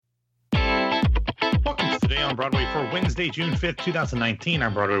on Broadway for Wednesday, June 5th, 2019.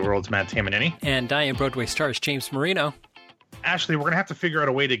 I'm Broadway World's Matt Tamanini. And I am Broadway Stars James Marino. Ashley, we're going to have to figure out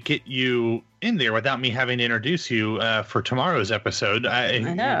a way to get you in there without me having to introduce you for tomorrow's episode. I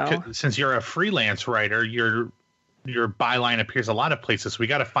know. Since you're a freelance writer, your byline appears a lot of places. So we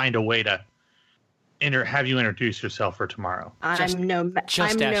got to find a way to have you introduce yourself for tomorrow. I'm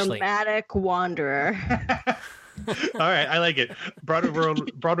nomadic wanderer. All right, I like it. Broadway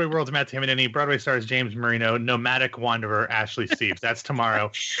World's Matt Tamanini, Broadway Stars James Marino, nomadic wanderer Ashley Steves. That's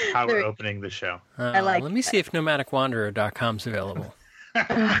tomorrow. How we're opening the show. Let me see if nomadicwanderer.com's available.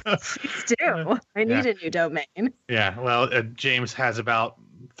 Please do. I need a new domain. Yeah, well, James has about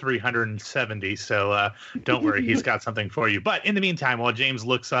 370, so don't worry, he's got something for you. But in the meantime, while James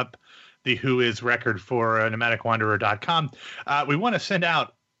looks up the Who Is record for nomadicwanderer.com, we want to send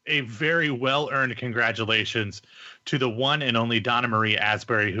out a very well-earned congratulations to the one and only Donna Marie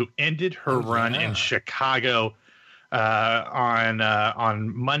Asbury, who ended her run in Chicago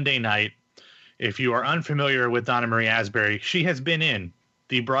on Monday night. If you are unfamiliar with Donna Marie Asbury, she has been in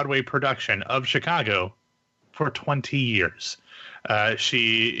the Broadway production of Chicago for 20 years.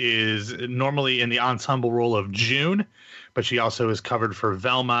 She is normally in the ensemble role of June, but she also is covered for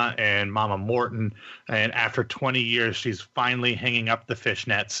Velma and Mama Morton. And after 20 years, she's finally hanging up the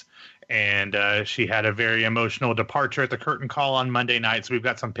fishnets. And she had a very emotional departure at the curtain call on Monday night. So we've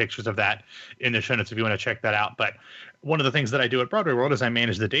got some pictures of that in the show notes if you want to check that out. But one of the things that I do at Broadway World is I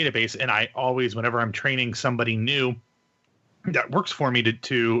manage the database. And I always, whenever I'm training somebody new that works for me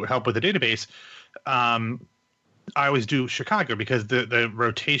to help with the database, I always do Chicago because the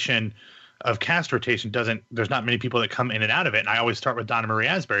rotation of cast rotation there's not many people that come in and out of it. And I always start with Donna Marie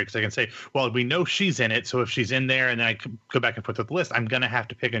Asbury because I can say, well, we know she's in it. So if she's in there and then I go back and forth with the list, I'm going to have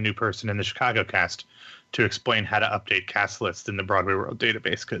to pick a new person in the Chicago cast to explain how to update cast lists in the Broadway World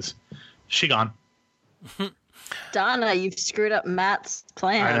database because she gone. Donna, you've screwed up Matt's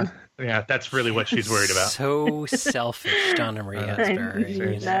plan. Yeah, that's really what she's worried about. So selfish, Donna Marie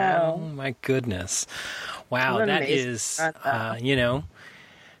Asbury. Oh, my goodness. Wow, that is,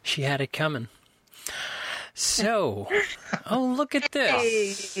 she had it coming. So, look at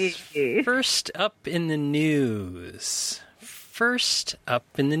this. First up in the news,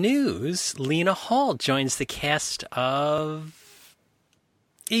 Lena Hall joins the cast of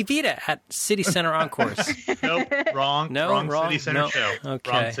Evita at City Center Encores. Nope, wrong City Center show.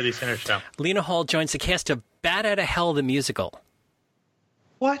 Okay. Wrong City Center show. Lena Hall joins the cast of Bat Outta Hell, the musical.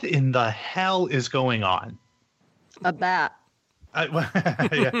 What in the hell is going on? A bat.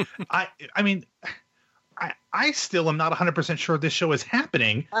 Yeah. I still am not 100% sure this show is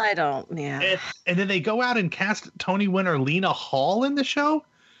happening. I don't, yeah. And then they go out and cast Tony winner Lena Hall in the show?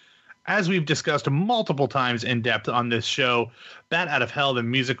 As we've discussed multiple times in depth on this show, Bat Out of Hell, the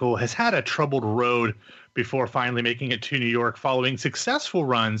musical, has had a troubled road before finally making it to New York following successful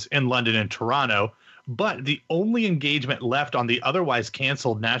runs in London and Toronto. But the only engagement left on the otherwise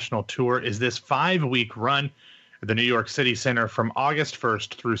canceled national tour is this 5-week run at the New York City Center from August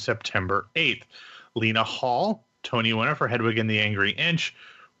 1st through September 8th. Lena Hall, Tony winner for Hedwig and the Angry Inch,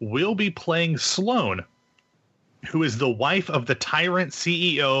 will be playing Sloane, who is the wife of the tyrant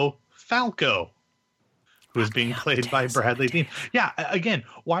CEO Falco, who is being played by Bradley Dean. Yeah, again,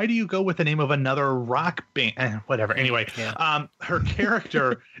 why do you go with the name of another rock band? Whatever. Anyway, her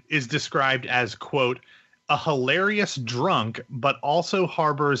character is described as, quote, a hilarious drunk, but also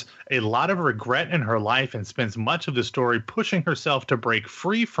harbors a lot of regret in her life and spends much of the story pushing herself to break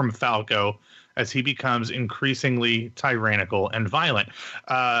free from Falco as he becomes increasingly tyrannical and violent.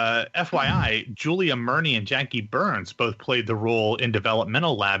 FYI, Julia Murney and Jackie Burns both played the role in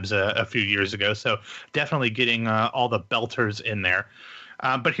Developmental Labs a few years ago, so definitely getting all the belters in there.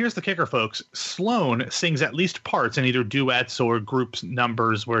 But here's the kicker, folks. Sloane sings at least parts in either duets or group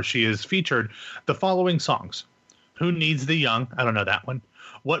numbers where she is featured the following songs. Who Needs the Young? I don't know that one.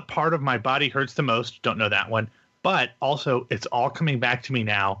 What Part of My Body Hurts the Most? Don't know that one. But also, It's All Coming Back to Me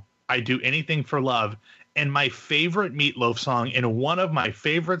Now. I Do Anything for Love. And my favorite Meatloaf song, and one of my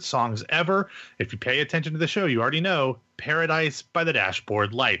favorite songs ever, if you pay attention to the show, you already know, Paradise by the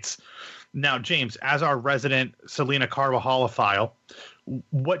Dashboard Lights. Now, James, as our resident Selena Carvajalophile,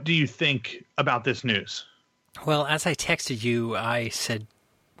 what do you think about this news? Well, as I texted you, I said,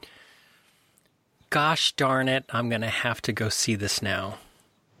 gosh darn it, I'm going to have to go see this now.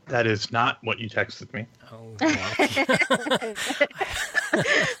 That is not what you texted me. Oh,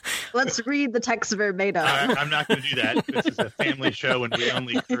 Let's read the text verbatim. I'm not going to do that. This is a family show, and we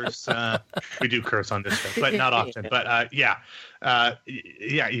only curse. We do curse on this show, but not often. But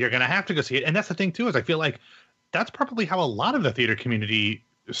you're going to have to go see it. And that's the thing, too, is I feel like that's probably how a lot of the theater community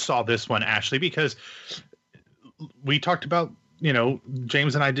saw this one, Ashley, because we talked about,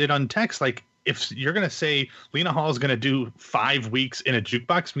 James and I did on text, like, if you're going to say Lena Hall is going to do 5 weeks in a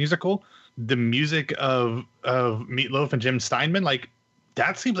jukebox musical, the music of Meatloaf and Jim Steinman, like,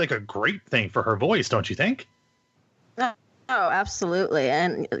 that seems like a great thing for her voice, don't you think? Oh, absolutely.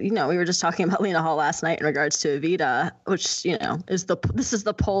 And, we were just talking about Lena Hall last night in regards to Evita, which, this is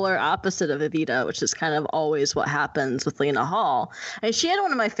the polar opposite of Evita, which is kind of always what happens with Lena Hall. And she had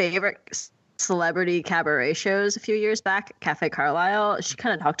one of my favorite celebrity cabaret shows a few years back, Cafe Carlisle. She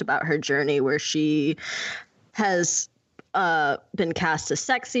kind of talked about her journey where she has been cast as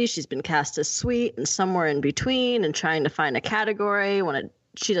sexy, she's been cast as sweet, and somewhere in between, and trying to find a category when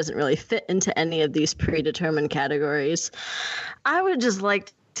she doesn't really fit into any of these predetermined categories. I would just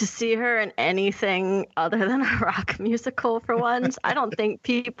like to see her in anything other than a rock musical for once. I don't think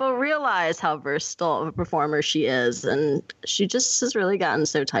people realize how versatile of a performer she is, and she just has really gotten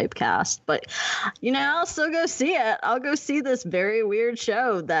so typecast. But, I'll still go see it. I'll go see this very weird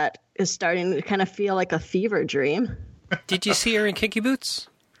show that is starting to kind of feel like a fever dream. Did you see her in Kinky Boots?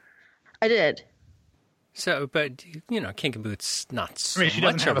 I did. So, but, Kinky Boots, not so she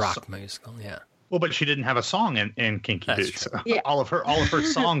much a rock musical, yeah. Well, but she didn't have a song in Kinky Boots. Yeah. All of her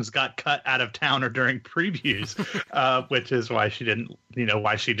songs got cut out of town or during previews, which is why she didn't,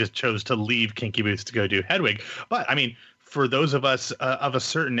 why she just chose to leave Kinky Boots to go do Hedwig. But, I mean, for those of us of a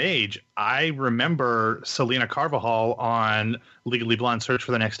certain age, I remember Selena Carvajal on Legally Blonde Search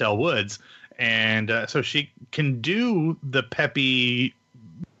for the Next Elle Woods. And so she can do the peppy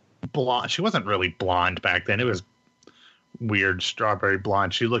blonde. She wasn't really blonde back then. It was weird strawberry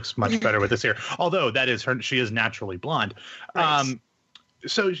blonde. She looks much better with this hair. Although that is her, she is naturally blonde. Nice.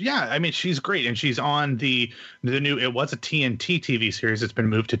 So yeah, I mean, she's great, and she's on the new. It was a TNT TV series. It's been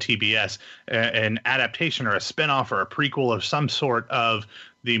moved to TBS, an adaptation or a spinoff or a prequel of some sort of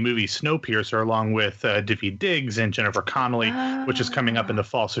the movie Snowpiercer, along with Daveed Diggs and Jennifer Connelly, which is coming up in the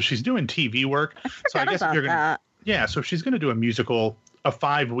fall. So she's doing TV work. So I guess if you're gonna, so if she's going to do a musical, a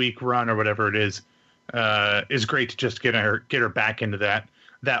 5-week run or whatever it is great to just get her back into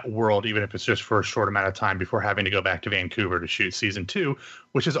that world, even if it's just for a short amount of time before having to go back to Vancouver to shoot season 2,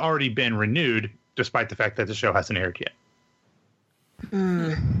 which has already been renewed, despite the fact that the show hasn't aired yet.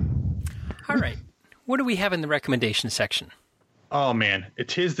 All right. What do we have in the recommendation section? Oh, man,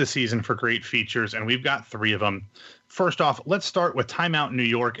 it is the season for great features, and we've got 3 of them. First off, let's start with Time Out New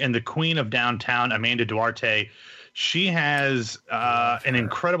York and the queen of downtown, Amanda Duarte. She has an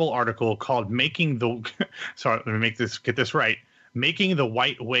incredible article called Making the sorry, let me get this right. Making the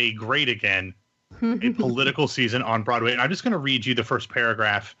White Way Great Again, a political season on Broadway. And I'm just going to read you the first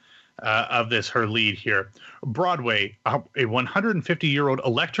paragraph of this, her lead here. Broadway, a 150-year-old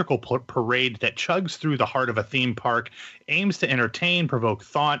electrical parade that chugs through the heart of a theme park, aims to entertain, provoke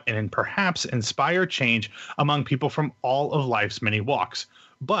thought, and perhaps inspire change among people from all of life's many walks.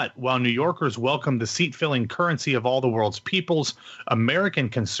 But while New Yorkers welcome the seat-filling currency of all the world's peoples, American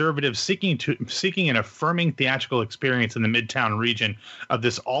conservatives seeking an affirming theatrical experience in the Midtown region of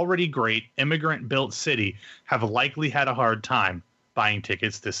this already great immigrant-built city have likely had a hard time buying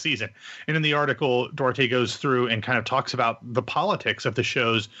tickets this season. And in the article, Duarte goes through and kind of talks about the politics of the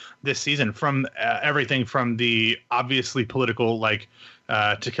shows this season, from everything from the obviously political, like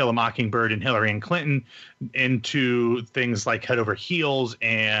To Kill a Mockingbird and Hillary and Clinton, into things like Head Over Heels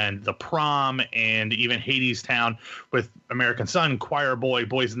and The Prom and even Hadestown with American Son, Choir Boy,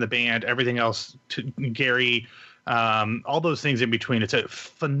 Boys in the Band, everything else, to Gary, all those things in between. It's a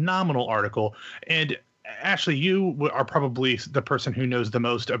phenomenal article. And Ashley, you are probably the person who knows the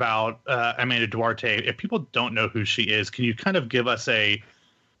most about Amanda Duarte. If people don't know who she is, can you kind of give us a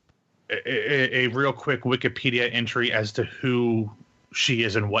real quick Wikipedia entry as to who she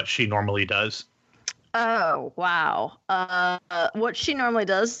is and what she normally does? Oh, wow. What she normally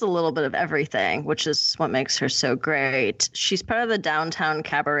does is a little bit of everything, which is what makes her so great. She's part of the downtown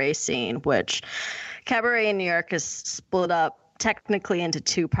cabaret scene, which cabaret in New York is split up technically into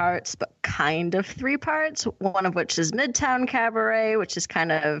 2 parts, but kind of 3 parts, one of which is Midtown Cabaret, which is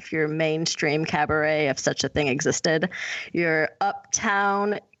kind of your mainstream cabaret, if such a thing existed. Your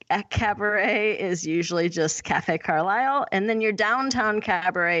uptown cabaret is usually just Cafe Carlisle, and then your downtown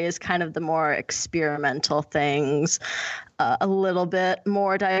cabaret is kind of the more experimental things, a little bit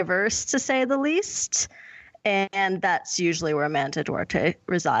more diverse, to say the least. And that's usually where Amanda Duarte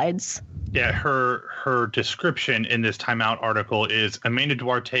resides. Yeah, her description in this Time Out article is Amanda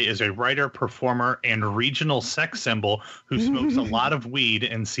Duarte is a writer, performer, and regional sex symbol who smokes a lot of weed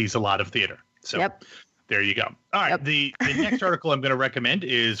and sees a lot of theater. So There you go. All right, the next article I'm going to recommend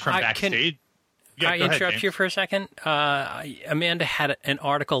is from Backstage. Can I interrupt you for a second? Amanda had an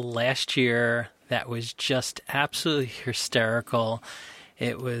article last year that was just absolutely hysterical.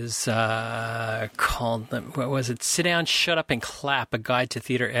 It was called, what was it? Sit Down, Shut Up, and Clap, A Guide to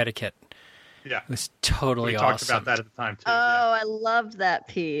Theater Etiquette. Yeah. It was totally awesome. We talked about that at the time, too. Oh, yeah. I loved that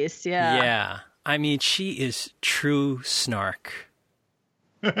piece. Yeah. Yeah. I mean, she is true snark.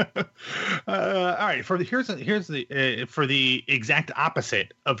 All right. For the exact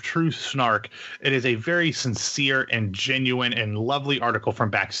opposite of true snark, it is a very sincere and genuine and lovely article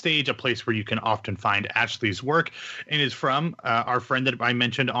from Backstage, a place where you can often find Ashley's work, and is from our friend that I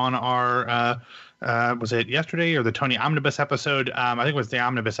mentioned on our was it yesterday or the Tony Omnibus episode? I think it was the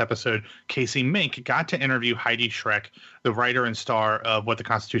Omnibus episode. Casey Mink got to interview Heidi Schreck, the writer and star of What the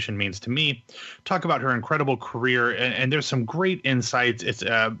Constitution Means to Me, talk about her incredible career. And there's some great insights. It's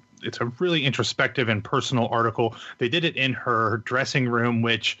a really introspective and personal article. They did it in her dressing room,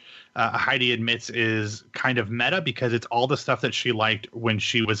 which Heidi admits is kind of meta because it's all the stuff that she liked when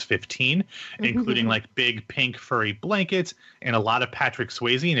she was 15, including like big pink furry blankets and a lot of Patrick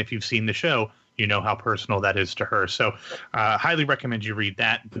Swayze. And if you've seen the show, you know how personal that is to her. So highly recommend you read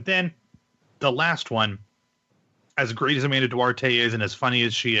that. But then the last one, as great as Amanda Duarte is and as funny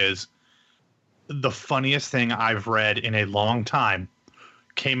as she is, the funniest thing I've read in a long time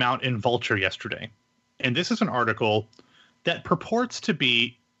came out in Vulture yesterday. And this is an article that purports to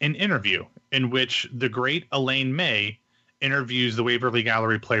be an interview in which the great Elaine May interviews the Waverly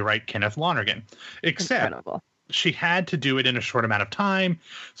Gallery playwright Kenneth Lonergan. Except Incredible. She had to do it in a short amount of time,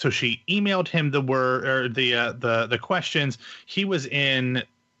 so she emailed him the questions. He was in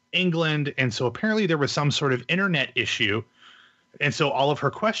England, and so apparently there was some sort of internet issue, and so all of her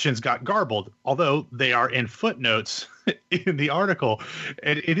questions got garbled, although they are in footnotes in the article.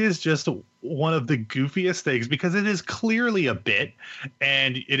 And it is just one of the goofiest things because it is clearly a bit,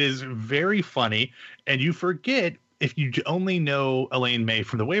 and it is very funny, and you forget, if you only know Elaine May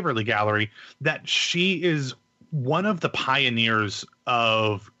from the Waverly Gallery, that she is one of the pioneers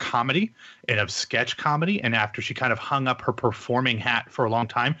of comedy and of sketch comedy. And after she kind of hung up her performing hat for a long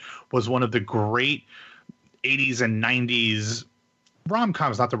time, was one of the great 80s and 90s rom-com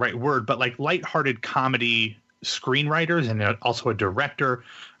is not the right word, but like lighthearted comedy screenwriters and also a director.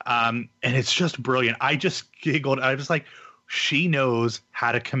 And it's just brilliant. I just giggled. I was like, she knows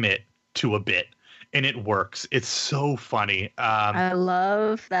how to commit to a bit. And it works. It's so funny. I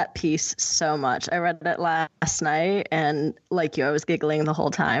love that piece so much. I read it last night, and like you, I was giggling the whole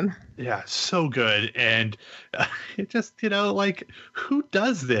time. Yeah, so good. And it just, like, who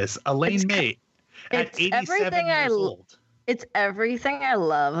does this? Elaine May at 87 years old. It's everything I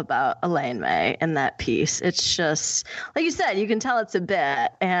love about Elaine May in that piece. It's just, like you said, you can tell it's a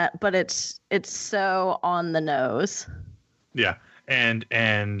bit, but it's so on the nose. Yeah, and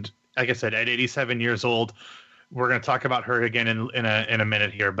like I said, at 87 years old, we're going to talk about her again in a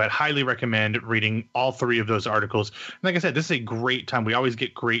minute here, but highly recommend reading all three of those articles. And like I said, this is a great time. We always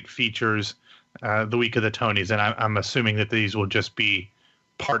get great features the week of the Tonys, and I'm assuming that these will just be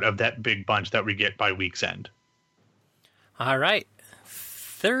part of that big bunch that we get by week's end. All right.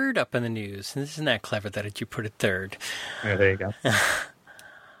 Third up in the news, and isn't that clever that you put it third? Yeah, there you go.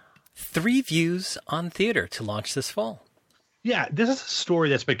 3 views on theater to launch this fall. Yeah, this is a story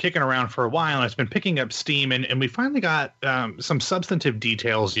that's been kicking around for a while, and it's been picking up steam, and we finally got some substantive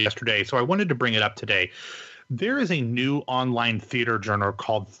details yesterday, so I wanted to bring it up today. There is a new online theater journal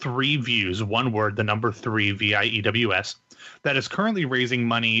called 3 Views, one word, the number 3, VIEWS, that is currently raising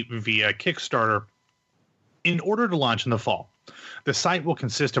money via Kickstarter in order to launch in the fall. The site will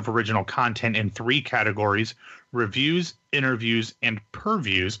consist of original content in 3 categories: reviews, interviews, and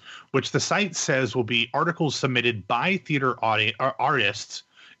purviews, which the site says will be articles submitted by theater artists,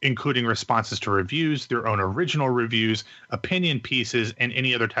 including responses to reviews, their own original reviews, opinion pieces, and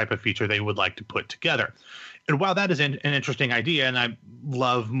any other type of feature they would like to put together. And while that is an interesting idea, and I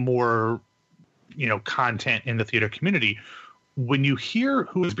love more, content in the theater community, when you hear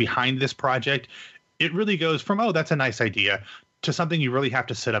who is behind this project, it really goes from, oh, that's a nice idea, to something you really have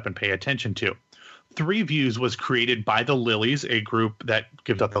to sit up and pay attention to. 3 Views was created by the Lilies, a group that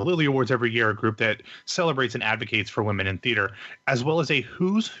gives out the Lily Awards every year, a group that celebrates and advocates for women in theater, as well as a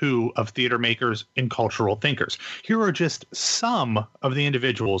who's who of theater makers and cultural thinkers. Here are just some of the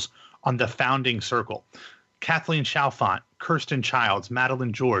individuals on the founding circle: Kathleen Chalfant, Kirsten Childs,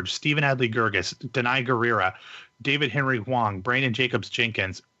 Madeline George, Stephen Adley Gurgis, Denai Guerrera, David Henry Huang, Brandon Jacobs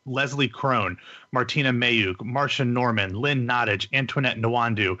Jenkins, Leslie Crone, Martina Mayuk, Marcia Norman, Lynn Nottage, Antoinette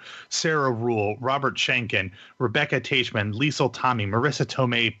Nwandu, Sarah Rule, Robert Shankin, Rebecca Teichman, Liesl Tommy, Marissa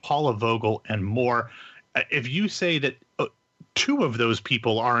Tomei, Paula Vogel, and more. If you say that two of those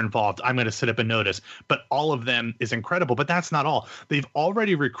people are involved, I'm going to sit up and notice. But all of them is incredible. But that's not all. They've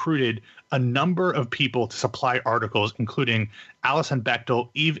already recruited a number of people to supply articles, including Alison Bechtel,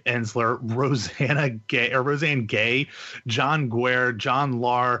 Eve Ensler, Roseanne Gay, John Guare, John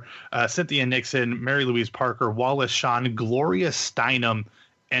Lahr, Cynthia Nixon, Mary Louise Parker, Wallace Shawn, Gloria Steinem,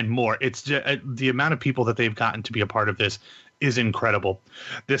 and more. It's just, the amount of people that they've gotten to be a part of this is incredible.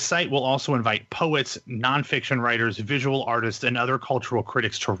 This site will also invite poets, nonfiction writers, visual artists, and other cultural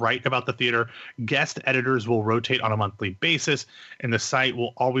critics to write about the theater. Guest editors will rotate on a monthly basis, and the site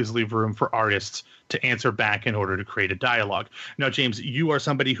will always leave room for artists to answer back in order to create a dialogue. Now, James, you are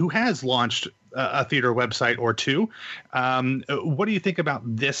somebody who has launched a theater website or two. What do you think about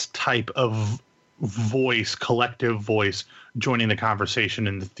this type of voice, collective voice, joining the conversation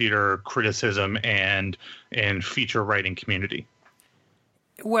in the theater criticism and feature writing community?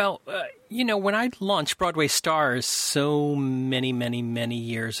 Well, when I launched Broadway Stars so many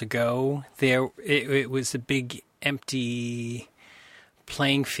years ago, it was a big empty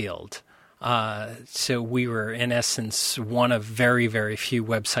playing field. So we were, in essence, one of very, very few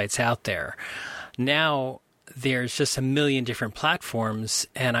websites out there. Now there's just a million different platforms,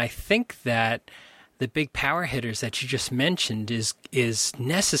 and I think that the big power hitters that you just mentioned is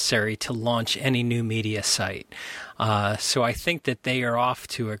necessary to launch any new media site. So I think that they are off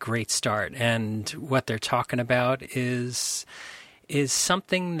to a great start, and what they're talking about is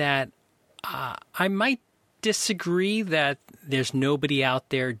something that I might disagree that there's nobody out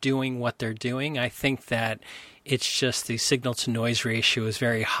there doing what they're doing. I think that it's just the signal to noise ratio is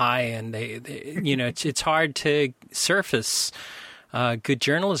very high, and it's hard to surface good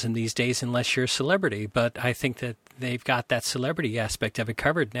journalism these days unless you're a celebrity. But I think that they've got that celebrity aspect of it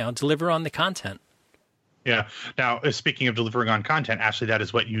covered now. Deliver on the content. Yeah. Now, speaking of delivering on content, Ashley, that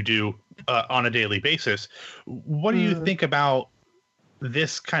is what you do on a daily basis. What do you think about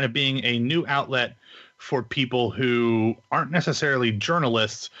this kind of being a new outlet for people who aren't necessarily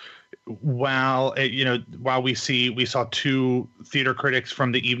journalists? While we saw two theater critics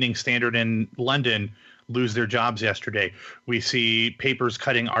from the Evening Standard in London lose their jobs yesterday. We see papers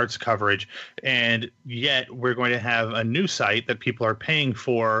cutting arts coverage, and yet we're going to have a new site that people are paying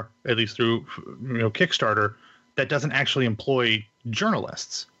for, at least through Kickstarter, that doesn't actually employ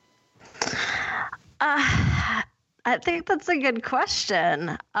journalists. I think that's a good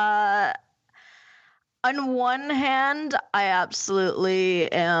question. On one hand, I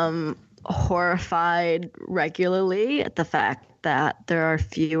absolutely am horrified regularly at the fact that there are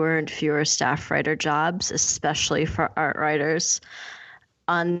fewer and fewer staff writer jobs, especially for art writers.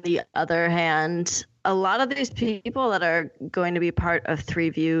 On the other hand, a lot of these people that are going to be part of Three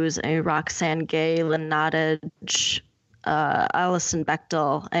Views, Roxanne Gay, Lynn Nottage, Alison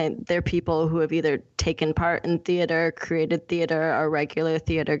Bechtel, and they're people who have either taken part in theater, created theater, are regular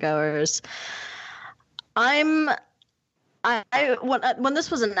theater goers. When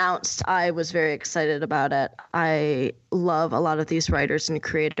this was announced, I was very excited about it. I love a lot of these writers and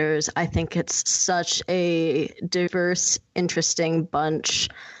creators. I think it's such a diverse, interesting bunch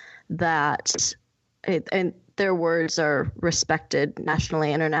and their words are respected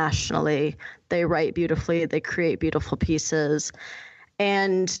nationally, internationally. They write beautifully. They create beautiful pieces.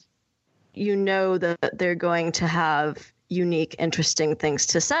 And that they're going to have unique, interesting things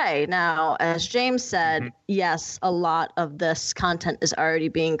to say. Now, as James said, yes, a lot of this content is already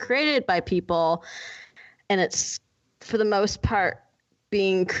being created by people, and it's, for the most part,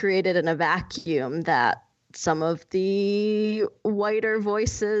 being created in a vacuum that some of the whiter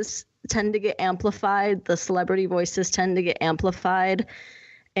voices tend to get amplified, the celebrity voices tend to get amplified,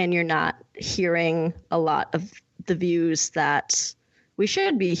 and you're not hearing a lot of the views that we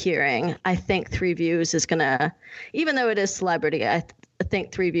should be hearing. I think Three Views is going to, even though it is celebrity, I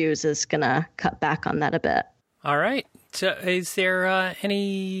think Three Views is going to cut back on that a bit. All right. So is there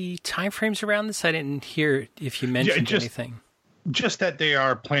any timeframes around this? I didn't hear if you mentioned anything. Just that they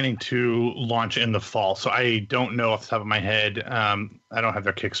are planning to launch in the fall. So I don't know off the top of my head. I don't have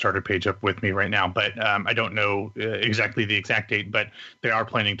their Kickstarter page up with me right now, but I don't know exactly the exact date, but they are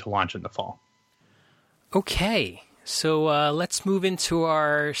planning to launch in the fall. Okay. So let's move into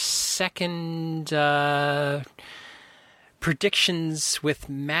our second predictions with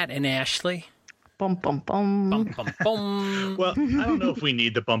Matt and Ashley. Bum, bum, bum. Bum, bum, bum. Well, I don't know if we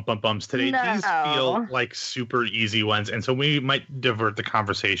need the bump, bump, bumps today. No. These feel like super easy ones, and so we might divert the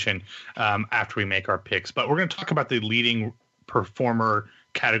conversation after we make our picks. But we're going to talk about the leading performer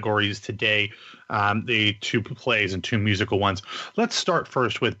categories today, the 2 plays and 2 musical ones. Let's start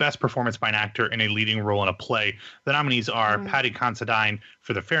first with Best Performance by an Actor in a Leading Role in a Play. The nominees are Patty Considine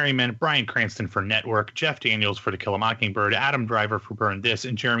for The Ferryman, Bryan Cranston for Network, Jeff Daniels for To Kill a Mockingbird, Adam Driver for Burn This,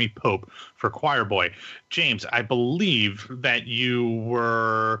 and Jeremy Pope for Choir Boy. James, I believe that you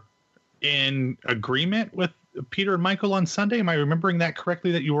were in agreement with Peter and Michael on Sunday. Am I remembering that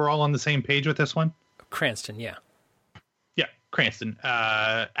correctly, that you were all on the same page with this one? Cranston, yeah. Yeah, Cranston.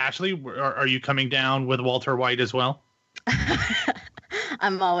 Ashley, are you coming down with Walter White as well?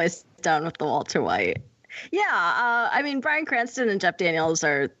 I'm always down with the Walter White. Yeah, I mean, Bryan Cranston and Jeff Daniels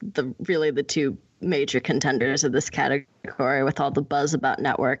are really the 2 major contenders of this category, with all the buzz about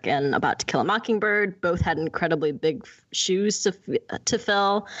Network and about To Kill a Mockingbird. Both had incredibly big shoes to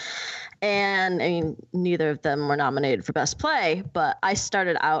fill. And I mean, neither of them were nominated for Best Play, but I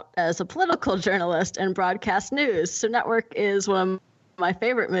started out as a political journalist in broadcast news. So Network is one of my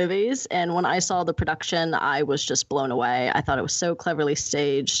favorite movies. And when I saw the production, I was just blown away. I thought it was so cleverly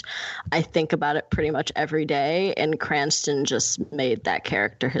staged. I think about it pretty much every day. And Cranston just made that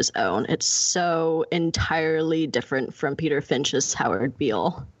character his own. It's so entirely different from Peter Finch's Howard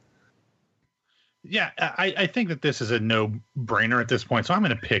Beale. Yeah, I think that this is a no-brainer at this point. So I'm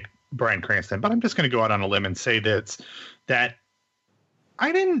going to pick Bryan Cranston, but I'm just going to go out on a limb and say that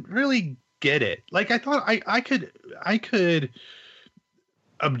I didn't really get it. Like, I thought I could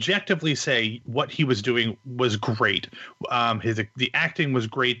objectively say what he was doing was great. The acting was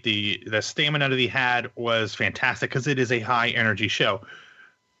great. The stamina that he had was fantastic, because it is a high energy show.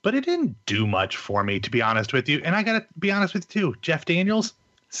 But it didn't do much for me, to be honest with you. And I got to be honest with you too. Jeff Daniels,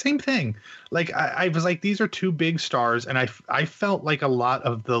 same thing. Like, I was like, these are 2 big stars, and I felt like a lot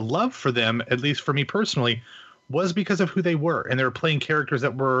of the love for them, at least for me personally, was because of who they were, and they were playing characters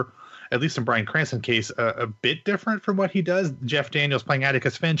that were, at least in Bryan Cranston's case, a bit different from what he does. Jeff Daniels playing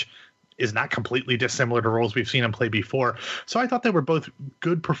Atticus Finch is not completely dissimilar to roles we've seen him play before. So I thought they were both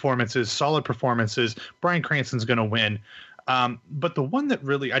good performances, solid performances. Bryan Cranston's going to win. But the one that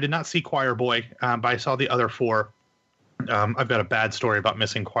really, I did not see Choir Boy, but I saw the other 4. I've got a bad story about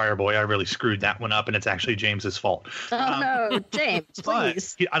missing Choir Boy. I really screwed that one up, and it's actually James's fault. Oh, no, James,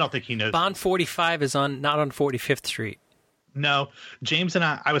 please. I don't think he knows. Bond 45 is not on 45th Street. No, James and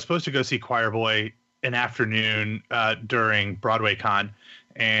I was supposed to go see Choir Boy an afternoon during Broadway Con,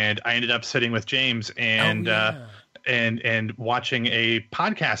 and I ended up sitting with James and watching a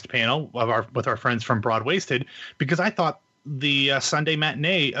podcast panel with our friends from Broadwasted, because I thought the Sunday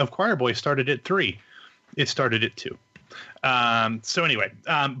matinee of Choir Boy started at 3. It started at 2. So anyway,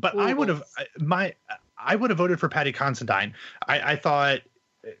 but I would have voted for Patty Considine. I thought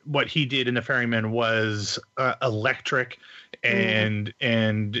what he did in The Ferryman was electric and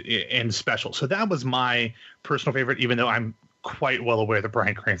special. So that was my personal favorite, even though I'm quite well aware that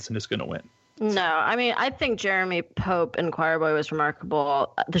Bryan Cranston is going to win. No, I mean, I think Jeremy Pope in Choir Boy was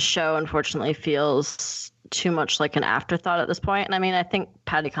remarkable. The show, unfortunately, feels too much like an afterthought at this point. And I mean, I think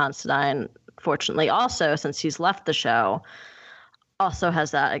Patty Considine, fortunately, also, since he's left the show, also has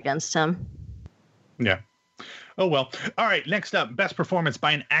that against him. Yeah. Oh, well. All right. Next up, Best Performance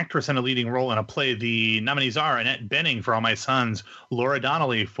by an Actress in a Leading Role in a Play. The nominees are Annette Bening for All My Sons, Laura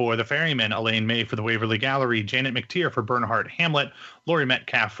Donnelly for The Ferryman, Elaine May for The Waverly Gallery, Janet McTeer for Bernhardt Hamlet, Laurie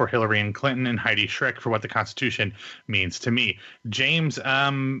Metcalf for Hillary and Clinton, and Heidi Schreck for What the Constitution Means to Me. James,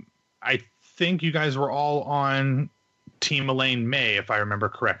 I think you guys were all on Team Elaine May, if I remember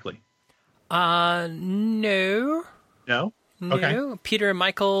correctly. No. No? No. Okay. Peter and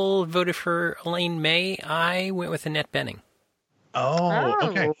Michael voted for Elaine May. I went with Annette Bening. Oh,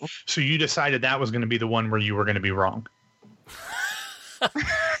 okay. So you decided that was going to be the one where you were going to be wrong.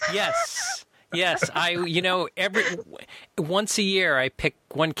 Yes. Yes. Once a year I pick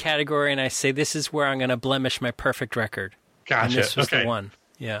one category and I say, this is where I'm going to blemish my perfect record. Gotcha. And this was okay. the one.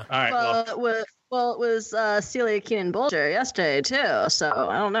 Yeah. All right. Well, it was Celia Keenan-Bolger yesterday, too, so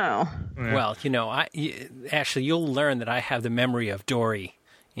I don't know. Yeah. Well, Ashley, you'll learn that I have the memory of Dory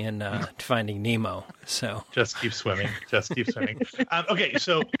in Finding Nemo. So just keep swimming. Okay,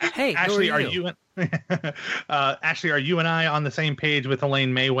 so hey, Ashley, are you and I on the same page with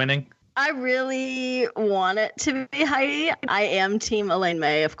Elaine May winning? I really want it to be Heidi. I am Team Elaine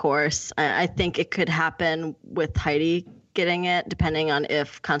May, of course. I think it could happen with Heidi getting it, depending on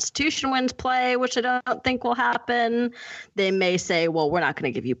if Constitution wins play, which I don't think will happen. They may say, well, we're not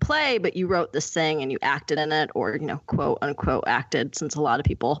going to give you play, but you wrote this thing and you acted in it, or, quote unquote acted, since a lot of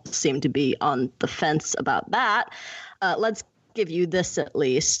people seem to be on the fence about that. Let's give you this at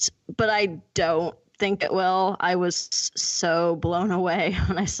least. But I don't think it will. I was so blown away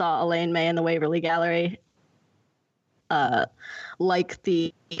when I saw Elaine May in the Waverly Gallery. like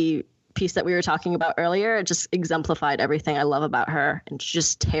the piece that we were talking about earlier. It just exemplified everything I love about her, and she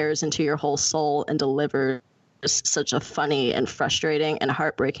just tears into your whole soul and delivers such a funny and frustrating and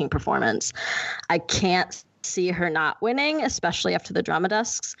heartbreaking performance. I can't see her not winning, especially after the drama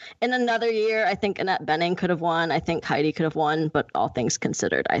desks. In another year, I think Annette Bening could have won. I think Heidi could have won, but all things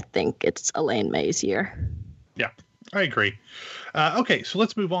considered, I think it's Elaine May's year. Yeah, I agree. Okay, so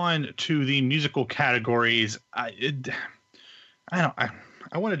let's move on to the musical categories.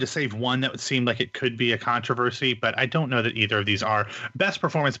 I wanted to save one that would seem like it could be a controversy, but I don't know that either of these are. Best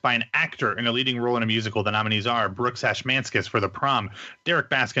performance by an actor in a leading role in a musical. The nominees are Brooks Ashmanskas for The Prom, Derek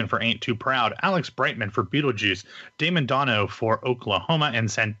Baskin for Ain't Too Proud, Alex Brightman for Beetlejuice, Damon Dono for Oklahoma, and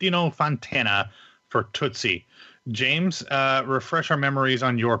Santino Fontana for Tootsie. James, refresh our memories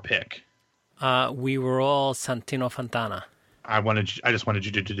on your pick. We were all Santino Fontana. I just wanted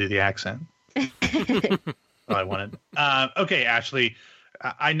you to do the accent. All I wanted. Okay, Ashley.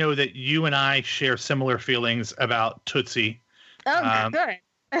 I know that you and I share similar feelings about Tootsie. Oh, good.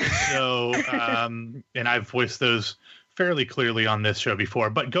 So, and I've voiced those fairly clearly on this show before.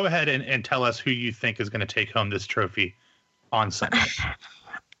 But go ahead and tell us who you think is going to take home this trophy on Sunday.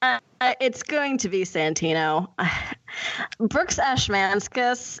 It's going to be Santino. Brooks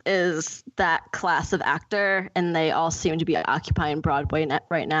Ashmanskas is that class of actor, and they all seem to be occupying Broadway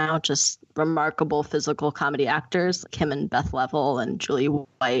right now. Just remarkable physical comedy actors like him and Beth Level and Julie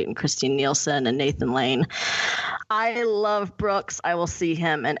White and Christine Nielsen and Nathan Lane. I love Brooks. I will see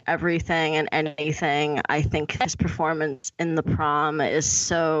him in everything and anything. I think his performance in The Prom is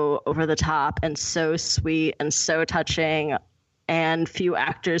so over the top and so sweet and so touching, and few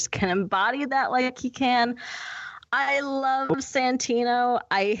actors can embody that like he can. I love Santino.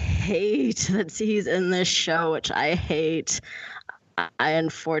 I hate that he's in this show, which I hate. I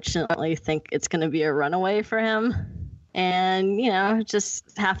unfortunately think it's going to be a runaway for him. And,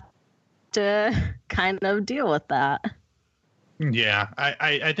 just have to kind of deal with that. Yeah,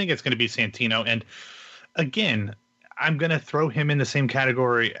 I think it's going to be Santino. And again, I'm going to throw him in the same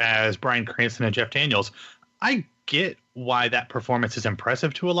category as Bryan Cranston and Jeff Daniels. I get why that performance is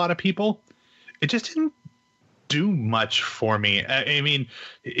impressive to a lot of people. It just didn't do much for me. I mean,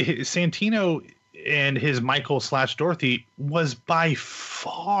 Santino and his Michael/Dorothy was by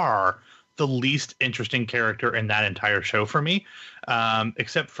far the least interesting character in that entire show for me,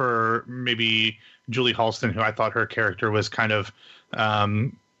 except for maybe Julie Halston, who I thought her character was kind of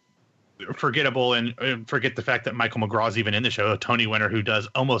forgettable, and forget the fact that Michael McGraw's even in the show, a Tony winner who does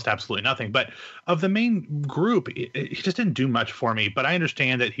almost absolutely nothing. But of the main group, he just didn't do much for me. But I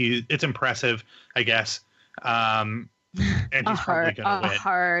understand that it's impressive, I guess. And he's probably going to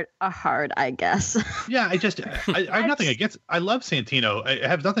win. A hard, I guess. Yeah, I have nothing against. I love Santino. I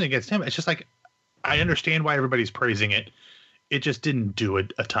have nothing against him. It's just like I understand why everybody's praising it. It just didn't do a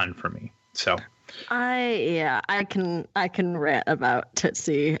ton for me. So. I can rant about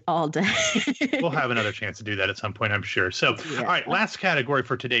Tootsie all day. We'll have another chance to do that at some point, I'm sure. So, yeah. All right, last category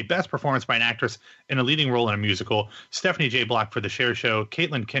for today: best performance by an actress in a leading role in a musical. Stephanie J. Block for The Cher Show,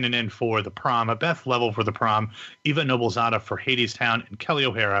 Caitlin Kinnunen for The Prom, Beth Level for The Prom, Eva Noblezada for Hadestown, and Kelly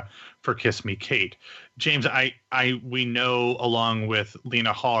O'Hara for Kiss Me, Kate. James, we know, along with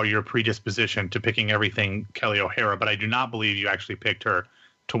Lena Hall, your predisposition to picking everything Kelly O'Hara, but I do not believe you actually picked her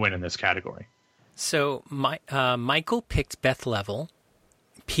to win in this category. So Michael picked Beth Level,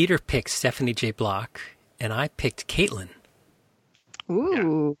 Peter picked Stephanie J. Block, and I picked Caitlin.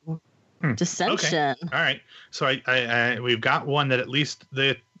 Ooh, dissension. Okay. All right. So we've got one that at least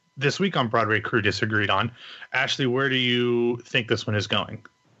this week on Broadway crew disagreed on. Ashley, where do you think this one is going?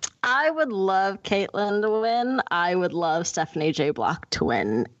 I would love Caitlin to win. I would love Stephanie J. Block to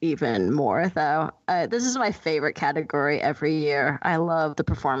win even more, though. This is my favorite category every year. I love the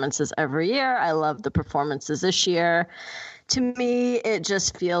performances every year. I love the performances this year. To me, it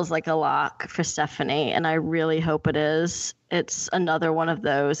just feels like a lock for Stephanie, and I really hope it is. It's another one of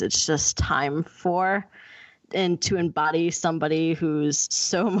those it's just time for. And to embody somebody who's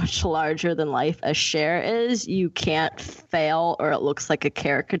so much larger than life as Cher is, you can't fail, or it looks like a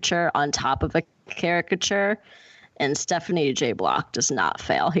caricature on top of a caricature. And Stephanie J. Block does not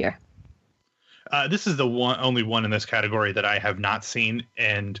fail here. This is the only one in this category that I have not seen,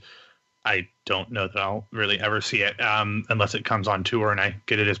 and I don't know that I'll really ever see it unless it comes on tour and I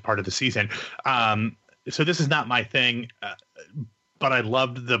get it as part of the season. So this is not my thing. But I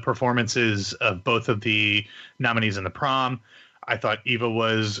loved the performances of both of the nominees in The Prom. I thought Eva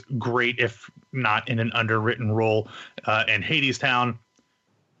was great, if not in an underwritten role in Hadestown.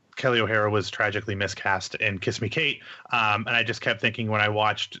 Kelly O'Hara was tragically miscast in Kiss Me Kate. And I just kept thinking when I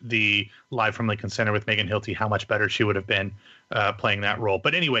watched the Live from Lincoln Center with Megan Hilty, how much better she would have been playing that role.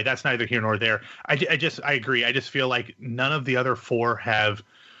 But anyway, that's neither here nor there. I agree. I just feel like none of the other four have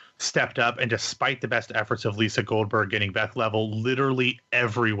stepped up, and despite the best efforts of Lisa Goldberg getting Beth Level literally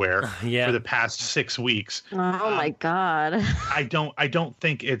everywhere for the past 6 weeks. Oh my God. I don't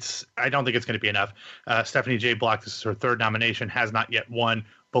think it's going to be enough. Stephanie J. Block, this is her third nomination, has not yet won.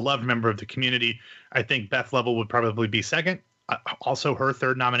 Beloved member of the community. I think Beth Level would probably be second. Also her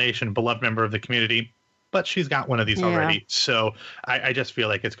third nomination, beloved member of the community. But she's got one of these already. So I just feel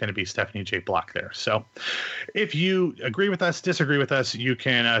like it's going to be Stephanie J. Block there. So if you agree with us, disagree with us, you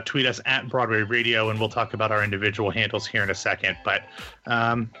can tweet us at Broadway Radio, and we'll talk about our individual handles here in a second. But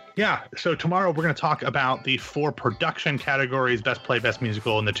so tomorrow we're going to talk about the 4 production categories, best play, best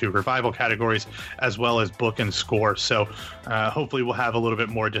musical, and the 2 revival categories, as well as book and score. So hopefully we'll have a little bit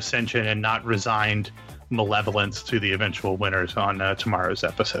more dissension and not resigned malevolence to the eventual winners on tomorrow's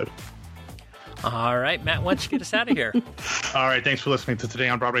episode. All right, Matt, why don't you get us out of here? All right, thanks for listening to Today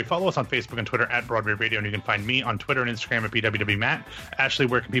on Broadway. Follow us on Facebook and Twitter at Broadway Radio, and you can find me on Twitter and Instagram at BWWMatt. Ashley,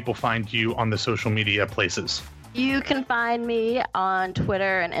 where can people find you on the social media places? You can find me on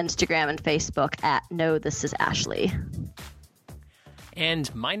Twitter and Instagram and Facebook at No This Is Ashley.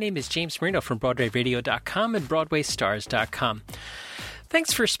 And my name is James Marino from BroadwayRadio.com and BroadwayStars.com.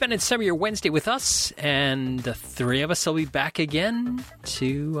 Thanks for spending some of your Wednesday with us, and the 3 of us will be back again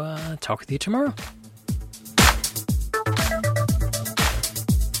to talk with you tomorrow.